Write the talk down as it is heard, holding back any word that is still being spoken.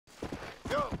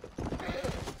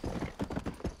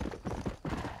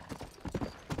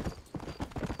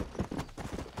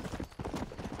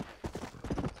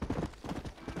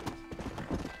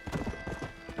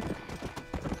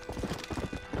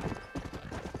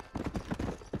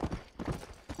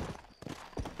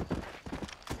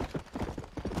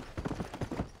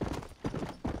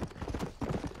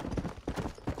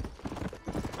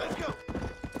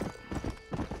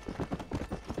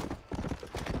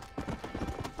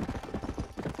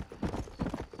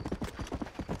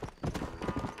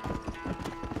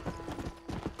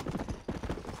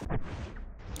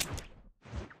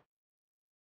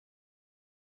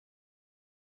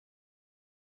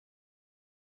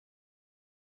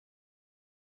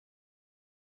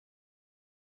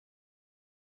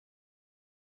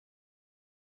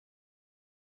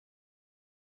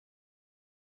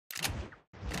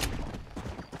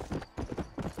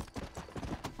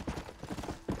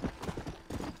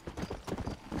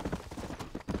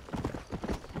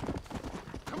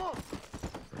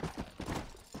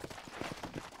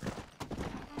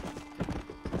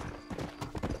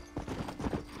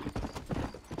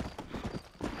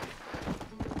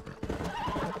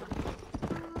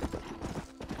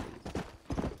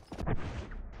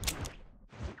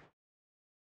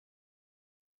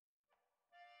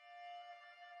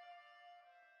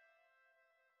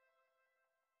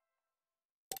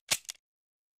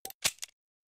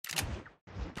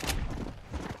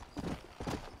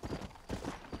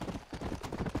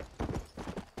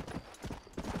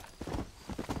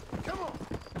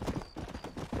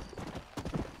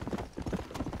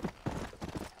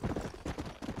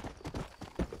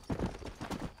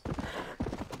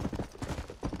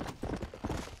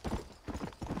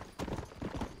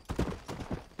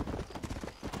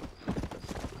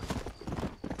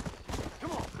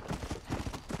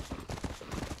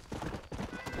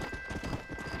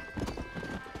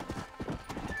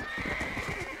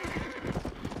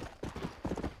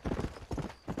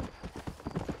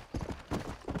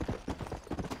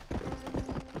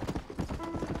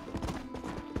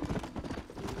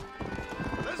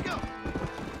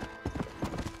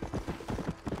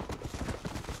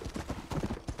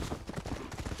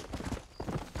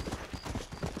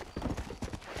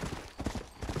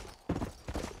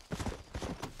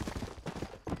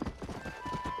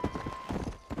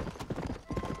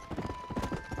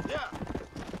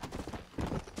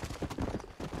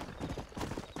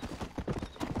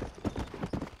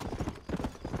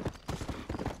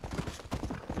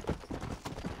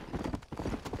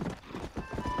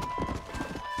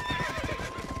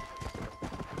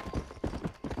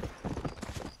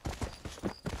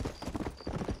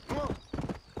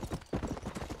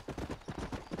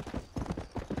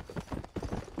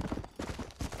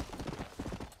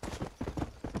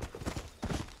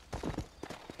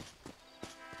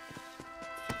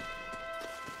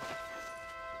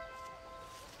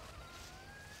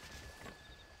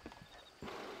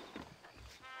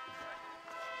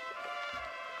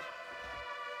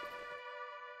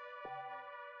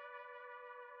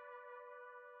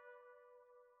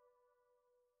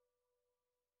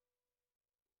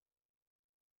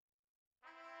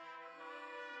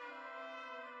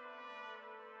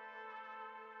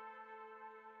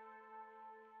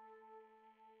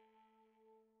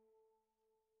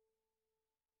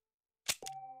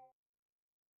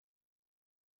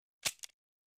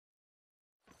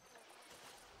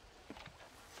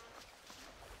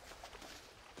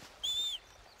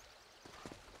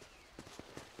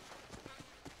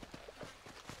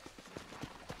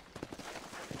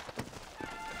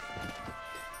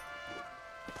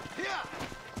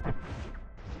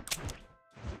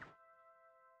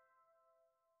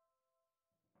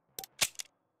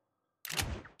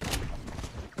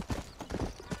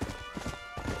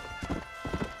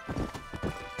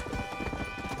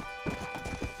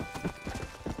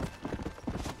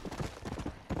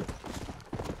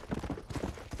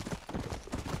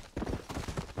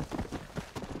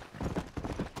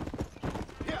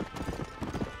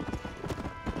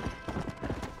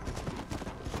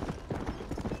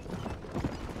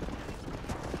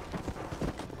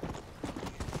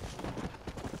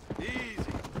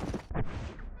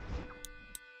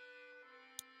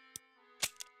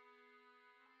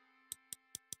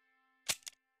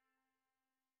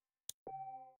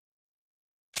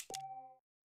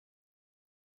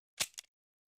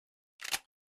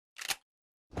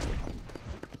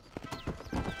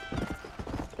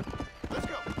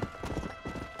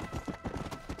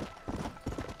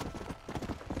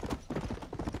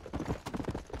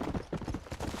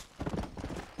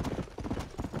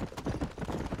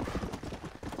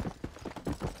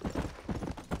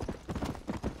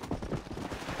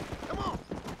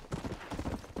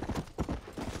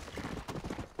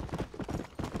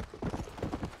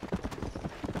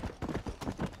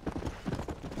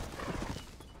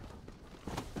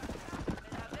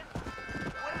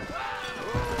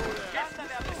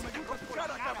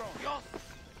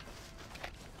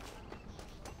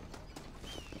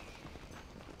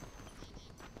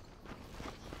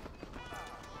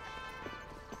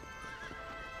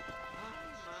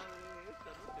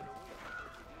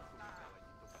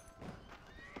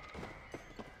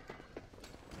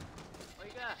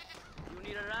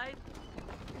need a ride?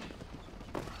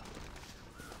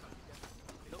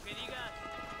 Lo que digas.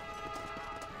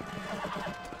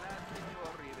 Hola,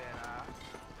 señor Rivera.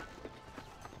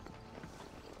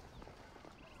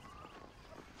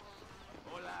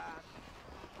 Hola.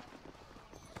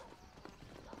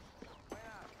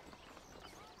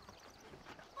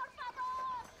 ¡Por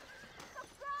favor!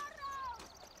 ¡Socorro!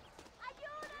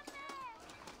 ¡Ayúdenme!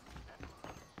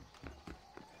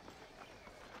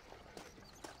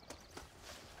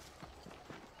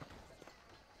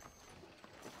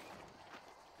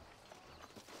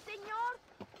 ¡Señor!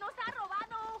 ¡Nos ha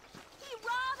robado! ¡He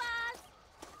robbed us!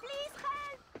 ¡Please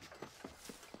help!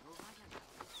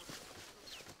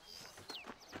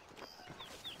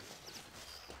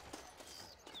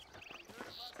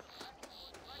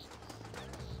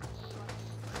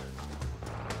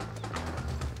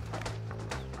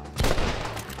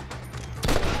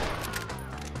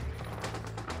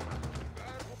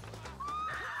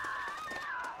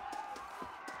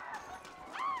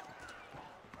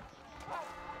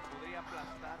 Podría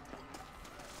aplastar.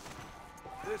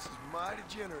 This is mighty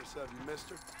generous of you,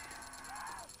 mister.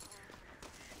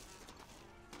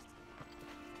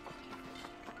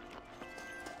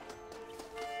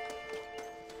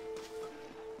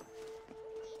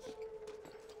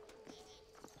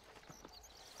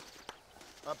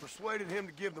 I persuaded him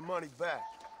to give the money back.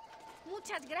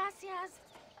 Muchas gracias.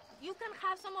 You can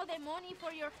have some of the money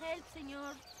for your help,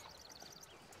 señor.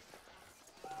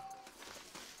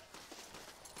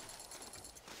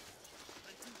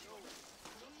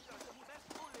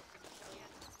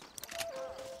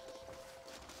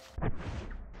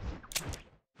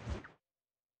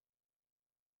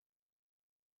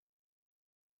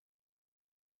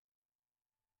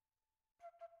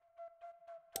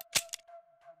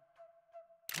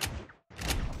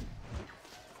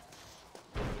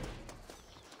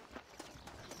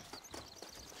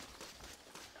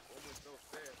 ¿Cómo está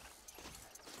usted?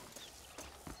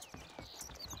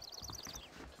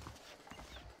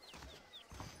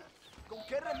 ¿Con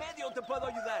qué remedio te puedo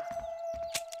ayudar?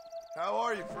 How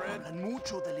are you, friend? Hablan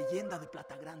mucho de Leyenda de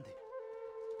Plata Grande.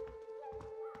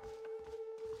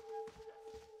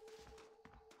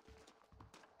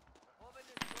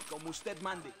 Como usted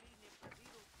mande.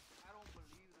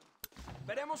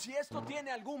 Veremos si esto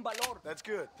tiene algún valor. That's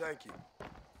good, thank you.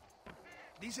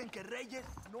 Dicen que Reyes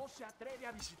no se atreve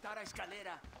a visitar a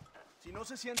Escalera. Si no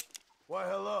se siente... Why,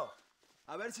 hello.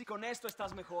 A ver si con esto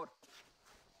estás mejor.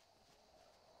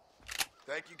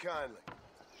 Thank you kindly.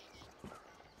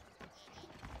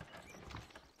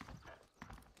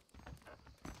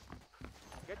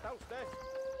 ¿Qué tal usted?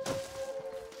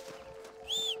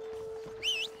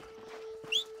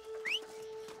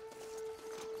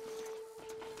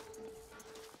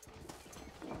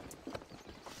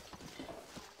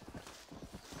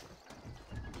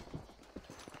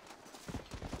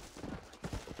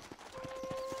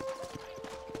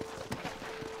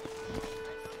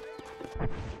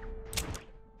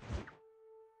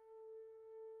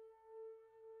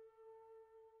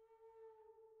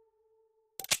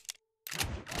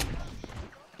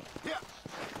 Yeah.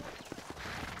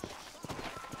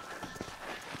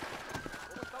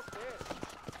 ¿Cómo está usted?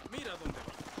 Mira dónde va.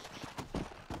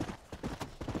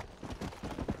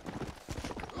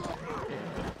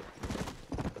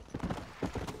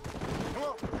 Come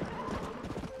on.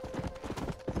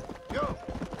 Yo.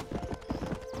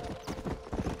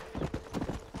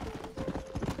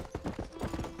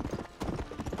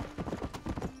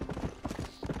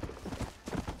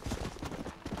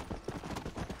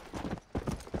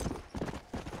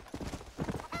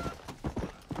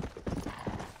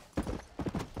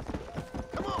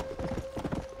 Come on.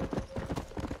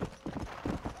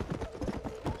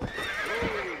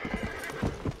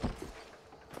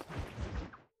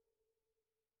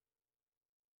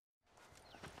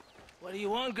 What do you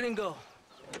want, gringo?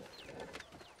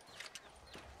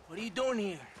 What are you doing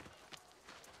here?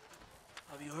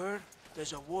 Have you heard?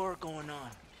 There's a war going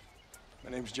on. My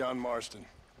name's John Marston.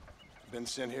 Been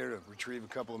sent here to retrieve a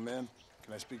couple of men.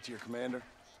 Can I speak to your commander?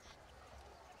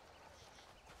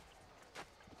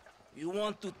 You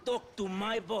want to talk to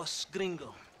my boss,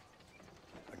 gringo,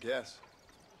 I guess.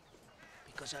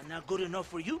 because I'm not good enough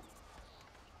for you?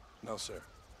 No, sir.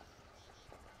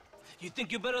 You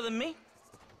think you're better than me?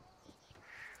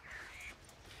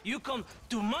 You come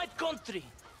to my country,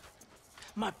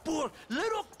 my poor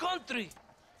little country,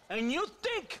 and you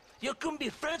think you can be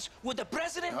friends with the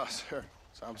president? Oh, sir.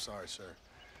 I'm sorry, sir.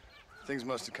 Things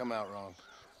must have come out wrong.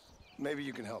 Maybe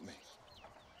you can help me.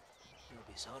 You'll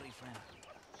be sorry, friend.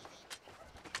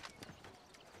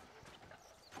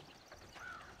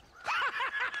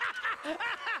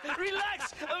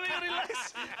 Relax, amigo,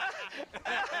 relax.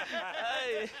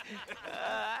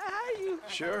 You...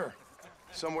 Sure.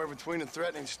 Somewhere between a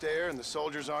threatening stare and the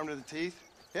soldiers armed to the teeth?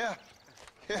 Yeah.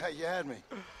 Yeah, you had me.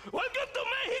 Welcome to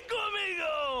Mexico,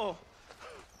 amigo!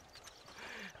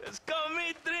 Let's come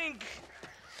eat, drink,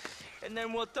 and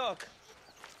then we'll talk.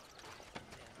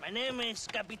 My name is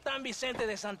Capitan Vicente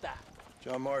de Santa.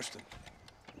 John Marston.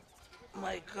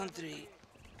 My country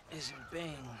is in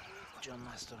pain, John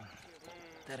Marston.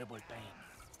 Terrible pain.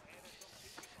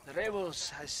 The rebels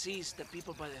have seized the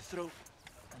people by the throat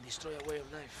and destroy a way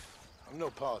of life. I'm no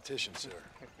politician, sir.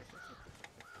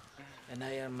 And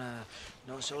I am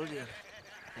no soldier,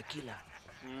 Aquila.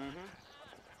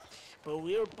 But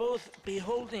we are both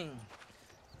beholding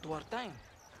to our time.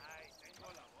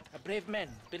 A brave man,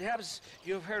 perhaps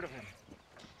you've heard of him.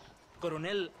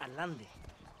 Coronel Allende.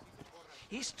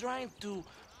 He's trying to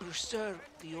preserve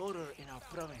the order in our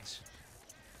province.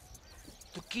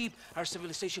 To keep our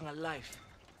civilization alive.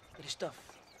 It is tough.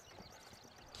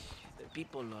 The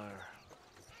people are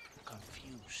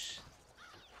confused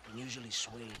and usually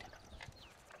swayed.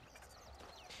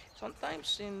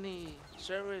 Sometimes in the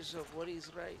service of what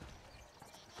is right,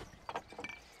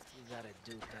 you gotta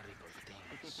do terrible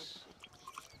things.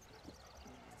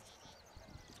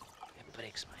 It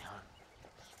breaks my heart.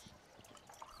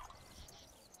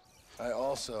 I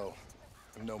also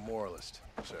am no moralist,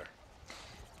 sir.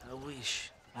 I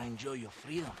wish I enjoy your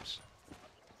freedoms,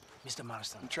 Mr.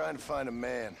 Marston. I'm trying to find a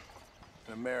man,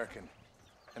 an American,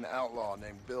 an outlaw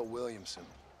named Bill Williamson.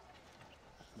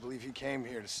 I believe he came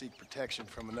here to seek protection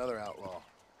from another outlaw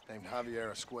named Javier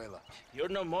Escuela. You're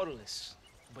no moralist,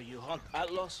 but you hunt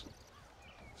outlaws?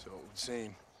 So it would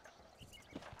seem.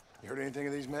 You heard anything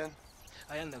of these men?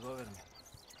 I am the government,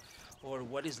 or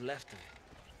what is left of it.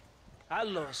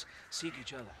 Outlaws seek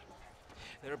each other.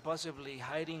 They're possibly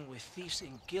hiding with thieves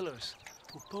and killers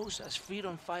who pose as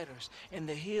freedom fighters in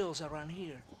the hills around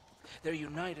here. They're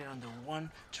united under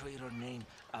one traitor named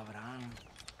Abraham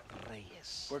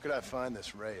Reyes. Where could I find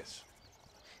this Reyes?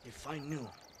 If I knew,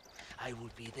 I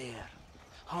would be there,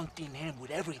 hunting him with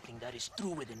everything that is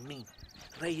true within me.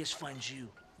 Reyes finds you.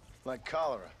 Like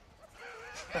cholera.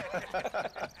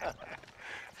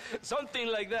 Something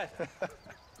like that.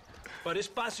 But it's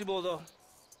possible, though.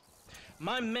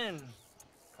 My men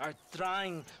are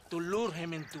trying to lure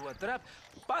him into a trap.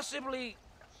 Possibly,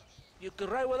 you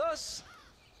could ride with us.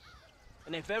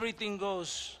 And if everything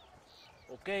goes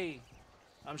okay,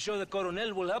 I'm sure the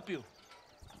Coronel will help you.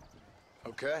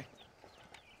 Okay.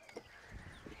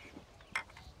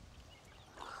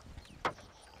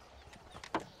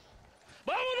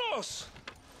 Vámonos!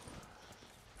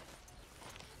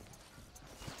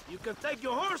 You can take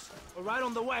your horse or ride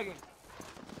on the wagon.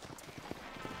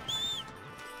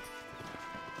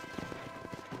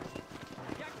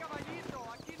 Ya, caballito,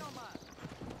 aquí nomás.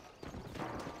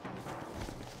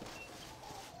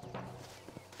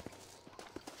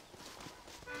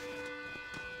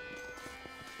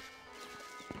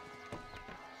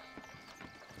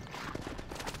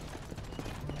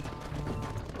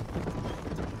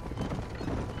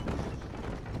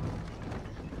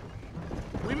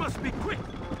 We must be quick.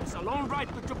 It's a long ride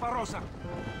to Chuparosa.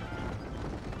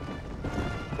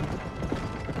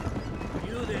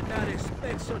 You did not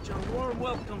expect such a warm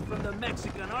welcome from the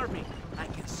Mexican army, I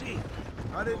can see.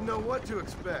 I didn't know what to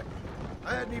expect.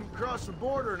 I hadn't even crossed the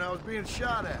border and I was being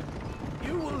shot at.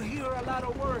 You will hear a lot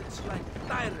of words like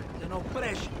tyrant and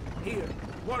oppression here.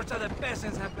 Words that the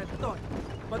peasants have been taught.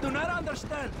 But do not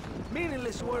understand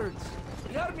meaningless words.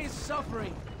 The army is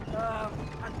suffering a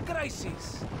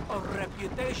crisis of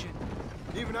reputation.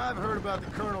 Even I've heard about the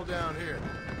colonel down here.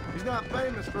 He's not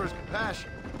famous for his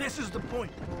compassion. This is the point.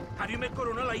 Have you met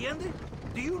Coronel Allende?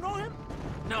 Do you know him?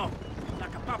 No.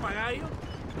 Like a papagayo?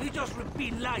 He just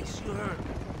repeat lies you heard.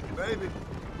 Maybe.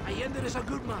 Allende is a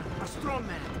good man, a strong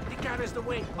man. He carries the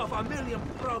weight of a million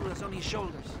problems on his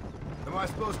shoulders. Am I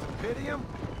supposed to pity him?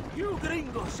 You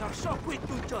gringos are so quick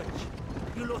to judge.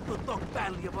 You love to talk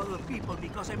badly of other people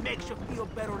because it makes you feel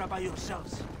better about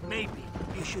yourselves. Maybe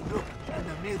you should look in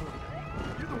the mirror.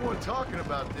 You're the one talking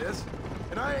about this,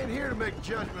 and I ain't here to make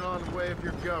judgment on the way of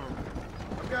your government.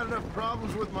 I've got enough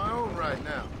problems with my own right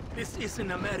now. This isn't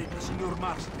America, Senor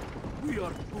Marston. We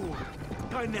are poor.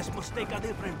 Kindness must take a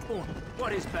different form.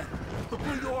 What is better, to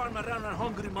put your arm around a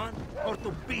hungry man, or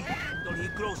to beat him till he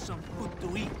grows some food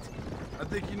to eat? I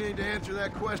think you need to answer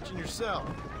that question yourself.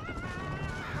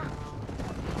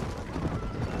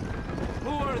 Who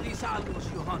are these outlaws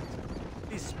you hunt?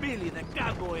 This Billy, the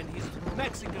cowboy, and his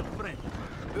Mexican friend.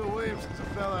 Bill Williamson's a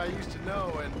fella I used to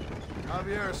know, and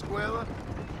Javier Escuela,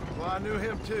 well, I knew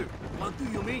him too. What do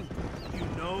you mean? You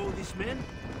know these men?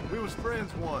 We was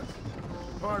friends once.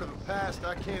 Part of a past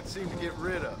I can't seem to get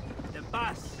rid of. The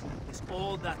past is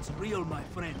all that's real, my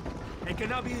friend. It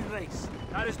cannot be erased.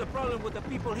 That is the problem with the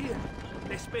people here.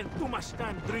 They spend too much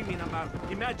time dreaming about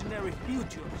imaginary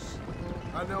futures.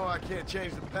 I know I can't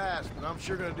change the past, but I'm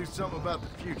sure gonna do something about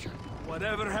the future.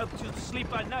 Whatever helps you to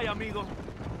sleep at night, amigo.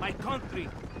 My country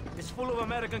is full of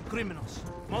American criminals,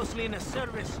 mostly in the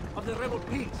service of the rebel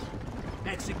peace.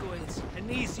 Mexico is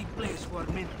an easy place for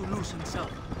a man to lose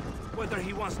himself, whether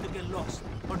he wants to get lost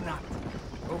or not.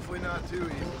 Hopefully not too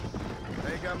easy.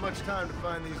 I ain't got much time to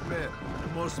find these men.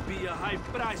 There must be a high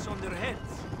price on their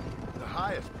heads. The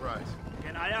highest price.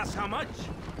 Can I ask how much?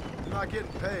 I'm not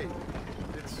getting paid.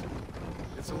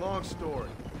 It's a long story.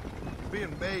 I'm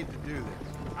being made to do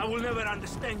this. I will never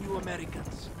understand you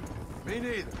Americans. Me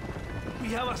neither. We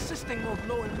have a system of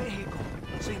law in Mexico,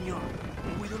 senor.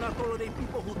 We do not tolerate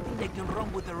people who think they can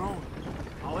run with their own.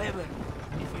 However,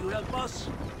 if you help us,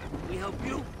 we help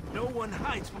you. No one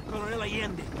hides from Colonel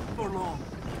Allende for long.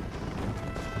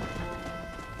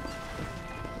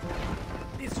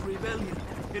 This rebellion,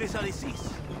 it is a disease.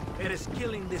 It is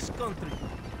killing this country.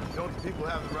 Don't the people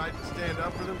have the right to stand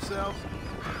up for themselves?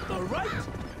 The right?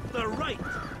 The right!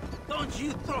 Don't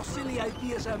you throw silly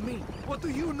ideas at me. What do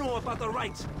you know about the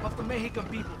rights of the Mexican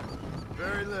people?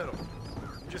 Very little.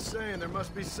 I'm just saying there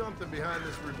must be something behind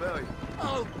this rebellion.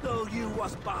 I'll tell you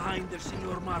what's behind there,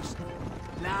 Senor Marston.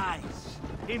 Lies.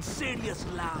 Insidious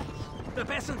lies. The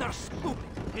peasants are stupid,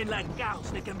 and like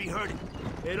cows, they can be herded.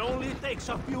 It only takes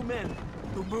a few men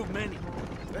to move many.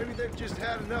 Maybe they've just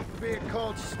had enough of being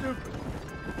called stupid.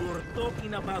 You're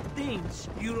talking about things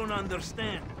you don't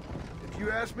understand. If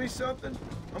you ask me something,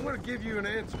 I'm gonna give you an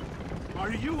answer.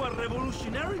 Are you a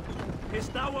revolutionary? Is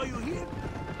that why you're here?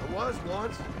 I was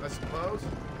once, I suppose.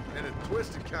 In a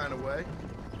twisted kind of way.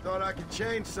 Thought I could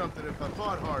change something if I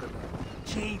fought hard enough.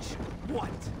 Change what?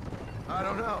 I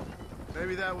don't know.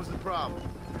 Maybe that was the problem.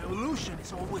 Revolution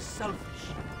is always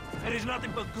selfish. It is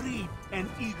nothing but greed and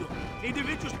ego.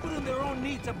 Individuals putting their own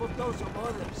needs above those of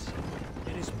others.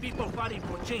 It is people fighting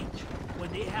for change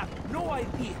when they have no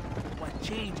idea what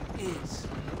change is.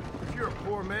 If you're a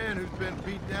poor man who's been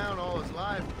beat down all his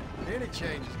life, any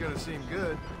change is gonna seem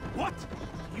good. What?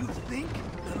 You think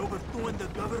that overthrowing the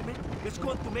government is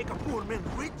going to make a poor man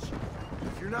rich?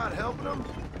 If you're not helping them,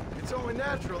 it's only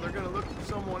natural they're gonna look for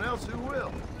someone else who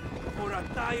will. For a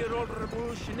tired old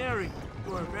revolutionary,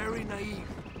 you are very naive.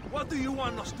 What do you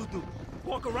want us to do?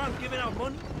 Walk around giving out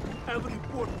money? Every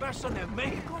poor person in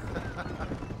Mexico?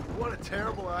 What a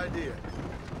terrible idea.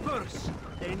 First,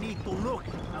 they need to look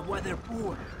at why they're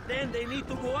poor. Then they need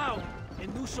to go out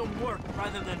and do some work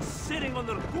rather than sitting on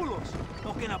their culos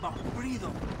talking about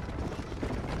freedom.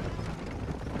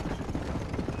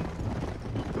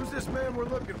 Who's this man we're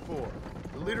looking for?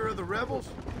 The leader of the rebels?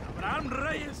 Abraham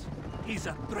Reyes, he's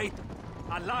a traitor,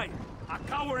 a liar, a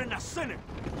coward and a sinner.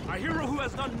 A hero who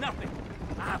has done nothing.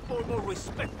 I have far more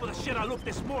respect for the shit I looked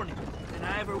this morning than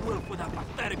I ever will for that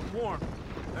pathetic worm.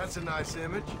 That's a nice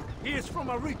image. He is from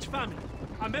a rich family,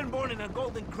 a man born in a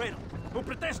golden cradle, who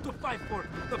pretends to fight for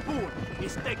the poor.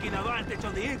 He's taking advantage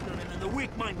of the ignorant and the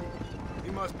weak-minded.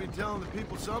 He must be telling the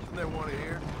people something they want to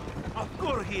hear. Of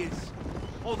course he is.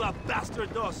 All that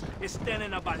bastard does is stand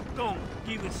in a balcony,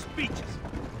 giving speeches.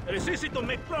 It is easy to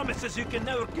make promises you can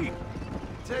never keep.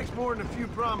 It takes more than a few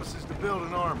promises to build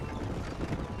an army.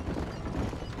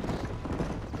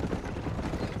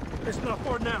 It's not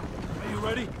far now. Are you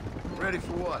ready? Ready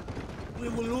for what? We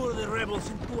will lure the rebels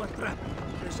into a trap.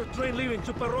 There's a train leaving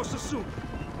Chuparosa soon.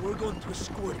 We're going to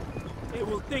escort it. They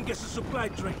will think it's a supply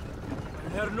train.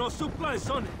 But there are no supplies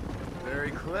on it.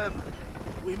 Very clever.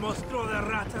 We must throw the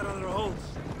rats out of their holes.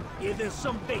 Give them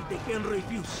some bait they can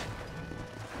refuse.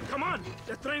 Come on!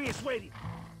 The train is waiting.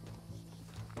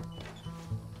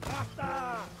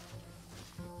 Basta!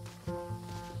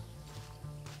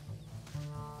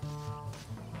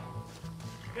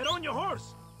 Get on your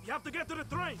horse! You have to get to the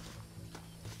train!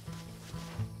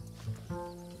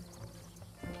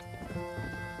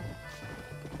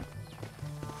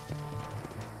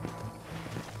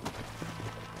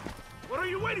 What are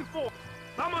you waiting for?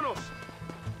 Vámonos!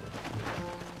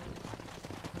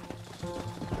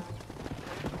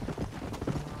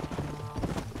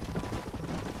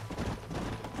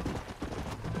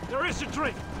 There is a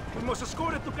train! We must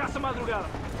escort it to Casa Madrugada.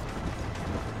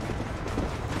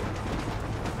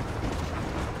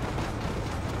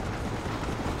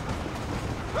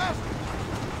 Faster!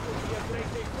 It will be a great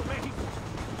day for Mexico.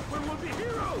 We will be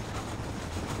heroes!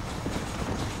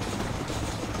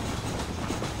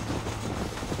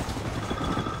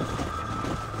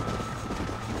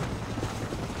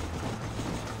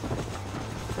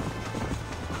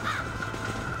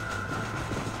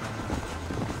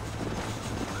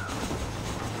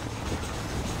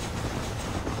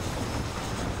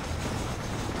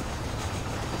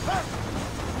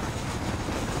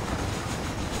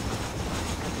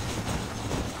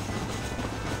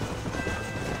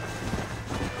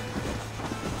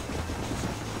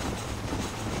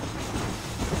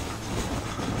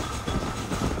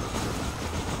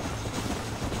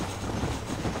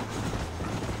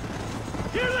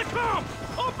 come!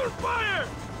 Open fire!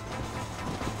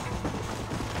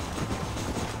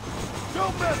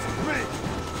 Don't mess with me!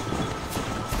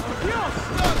 Dios!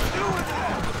 Stop doing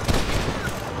that!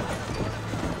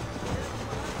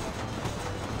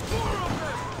 More of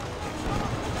them!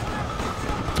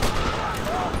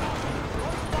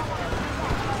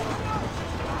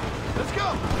 Let's go!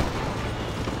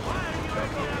 Why are you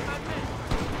looking at my men?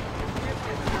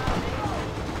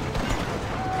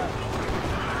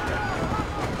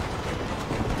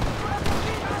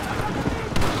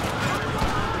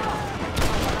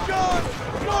 John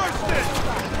Marston!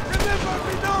 Remember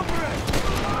mi nombre!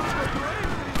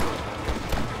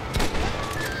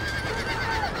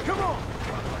 Come on!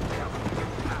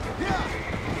 Yeah!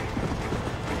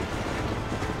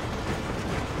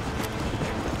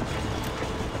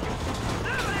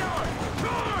 There they are!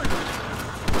 Charge!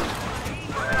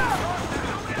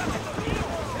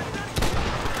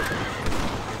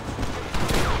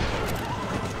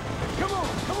 Come on!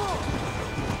 Come on!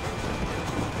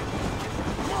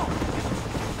 Come on!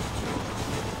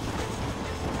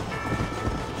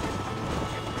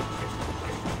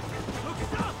 Look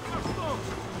south, Gaston!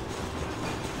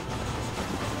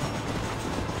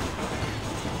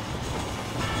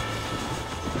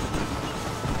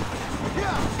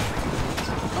 Yeah!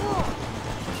 Come on!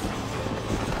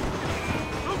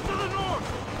 Look to the north!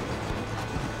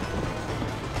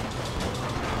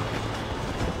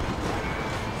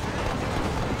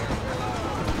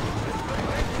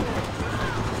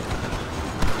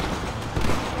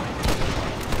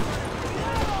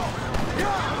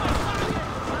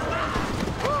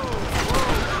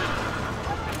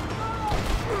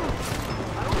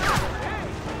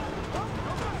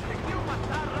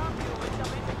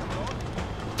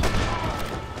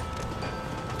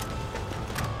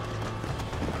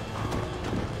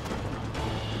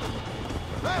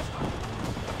 Faster!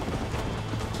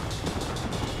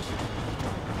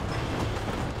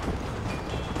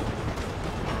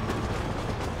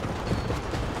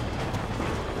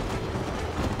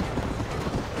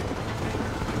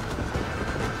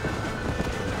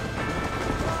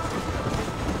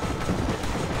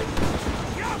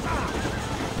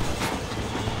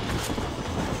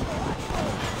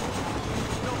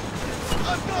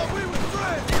 I thought we were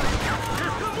friends!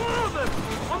 There's some more of them!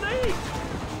 On the east!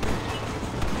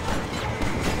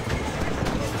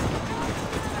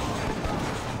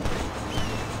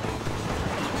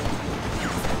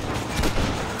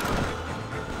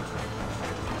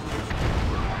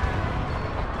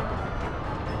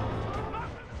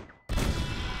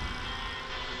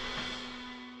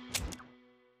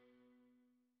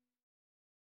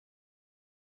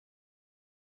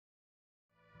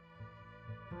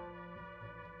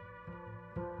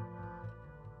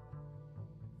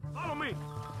 Follow me!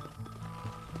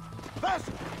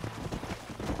 Faster!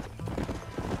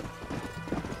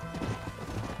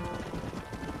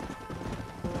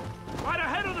 Right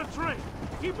ahead of the train!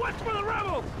 Keep watch for the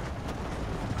rebels!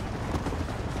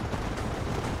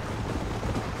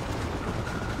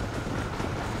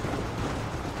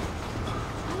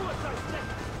 Do as I say!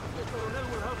 The Coronel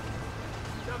will help you.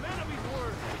 He's a man of his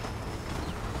word.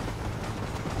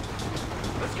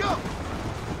 Let's go!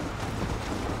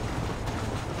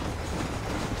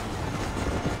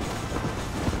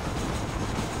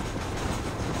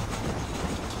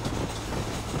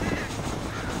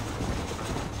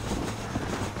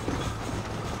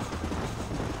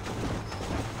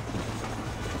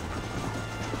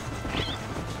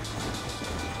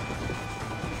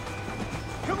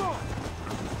 Come on!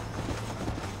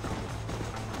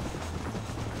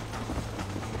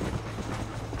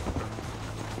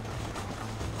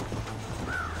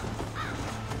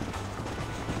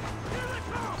 Here they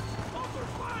come! Open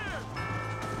fire!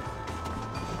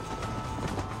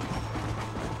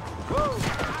 Woo!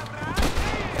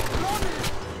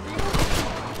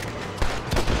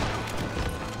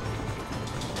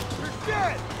 You're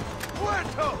dead!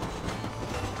 Muerto!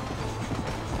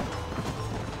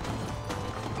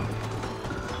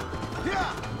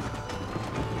 Yeah!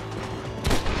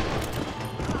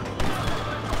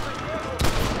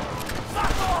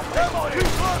 Knock off! Come on, you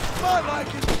close to my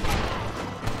liking!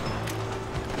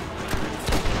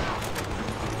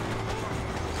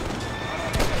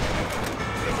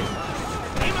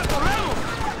 ¡Aim at the rebels!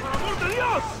 ¡Por amor de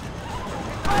Dios!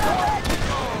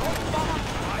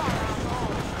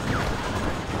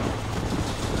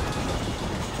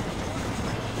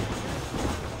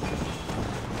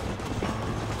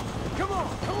 Come on,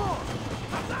 come on!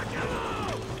 ¡Atáquenlo!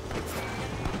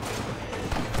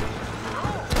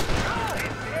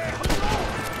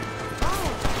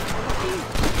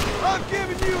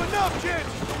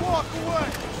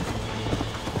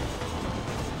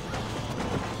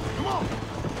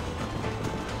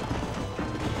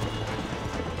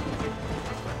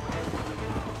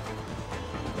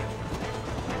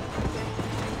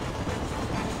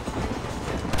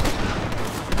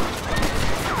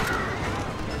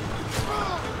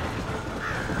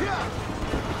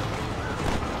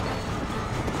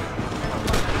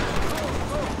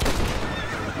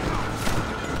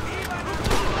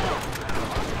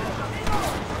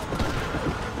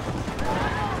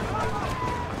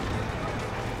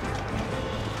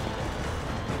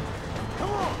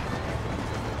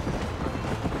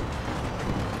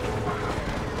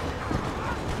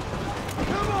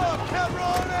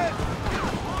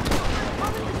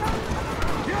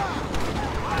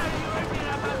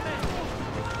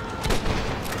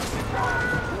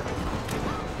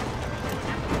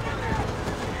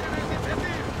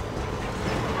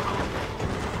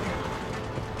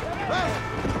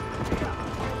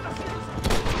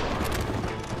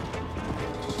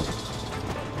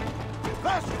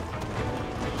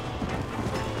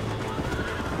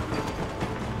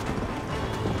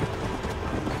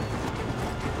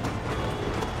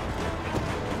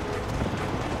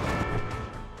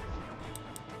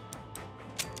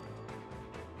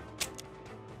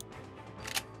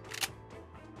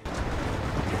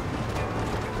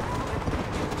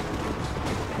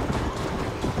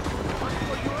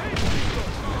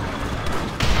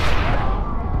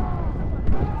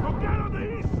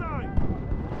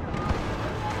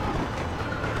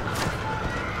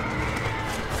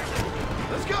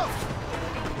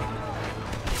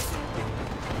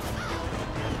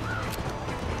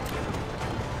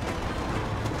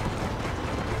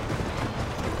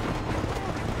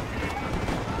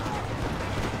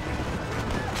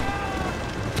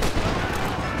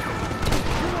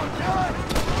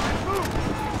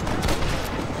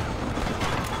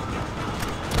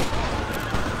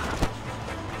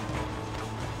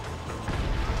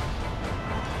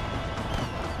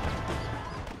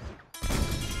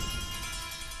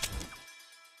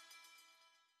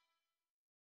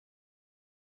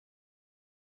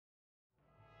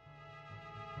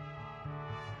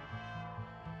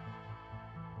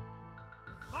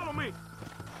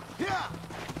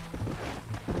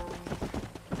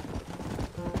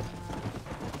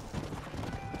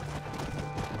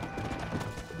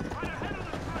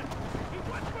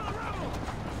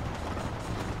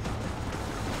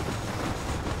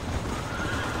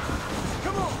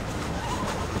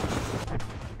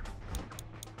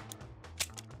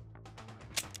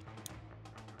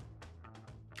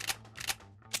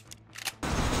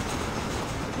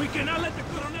 We cannot let the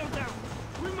Coronel down.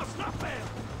 We must not fail.